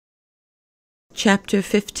Chapter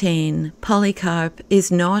 15. Polycarp is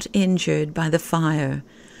not injured by the fire.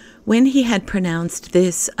 When he had pronounced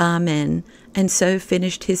this Amen, and so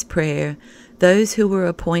finished his prayer, those who were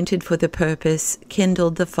appointed for the purpose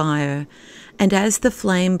kindled the fire, and as the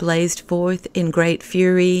flame blazed forth in great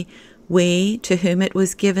fury, we, to whom it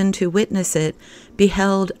was given to witness it,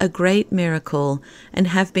 beheld a great miracle, and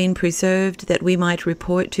have been preserved that we might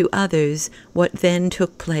report to others what then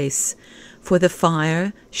took place. For the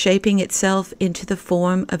fire, shaping itself into the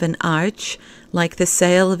form of an arch, like the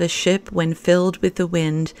sail of a ship when filled with the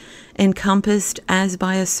wind, encompassed as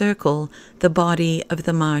by a circle the body of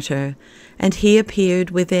the martyr. And he appeared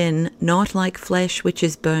within, not like flesh which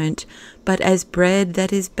is burnt, but as bread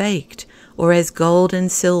that is baked, or as gold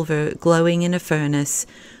and silver glowing in a furnace.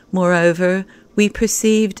 Moreover, we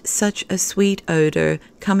perceived such a sweet odor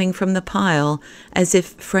coming from the pile, as if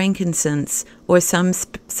frankincense or some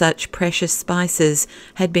such precious spices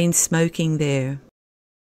had been smoking there.